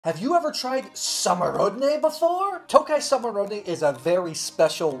Have you ever tried Szamorodni before? Tokaj Szamorodni is a very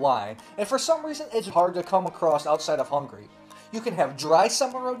special wine, and for some reason it's hard to come across outside of Hungary. You can have dry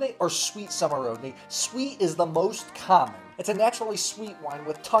Szamorodni or sweet Szamorodni. Sweet is the most common. It's a naturally sweet wine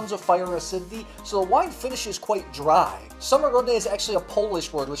with tons of fire acidity, so the wine finishes quite dry. Szamorodni is actually a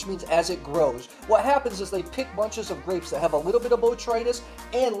Polish word, which means as it grows. What happens is they pick bunches of grapes that have a little bit of botrytis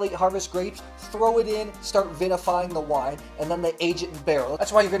and late harvest grapes, throw it in, start vinifying the wine, and then they age it in barrel.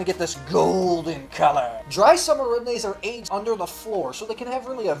 That's why you're going to get this golden color. Dry Szamorodnis are aged under the floor, so they can have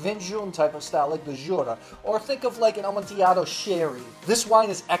really a vin jaune type of style like the Jura, or think of like an Amontillado sherry. This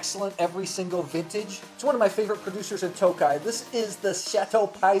wine is excellent every single vintage. It's one of my favorite producers in Tokaj. This is the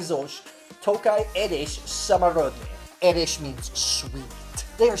Château Pajzos Tokaj Èdes Szamorodni. Èdes means sweet.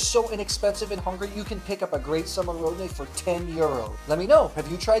 They are so inexpensive in Hungary, you can pick up a great Szamorodni for €10. Let me know, have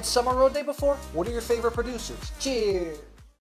you tried Szamorodni before? What are your favorite producers? Cheers!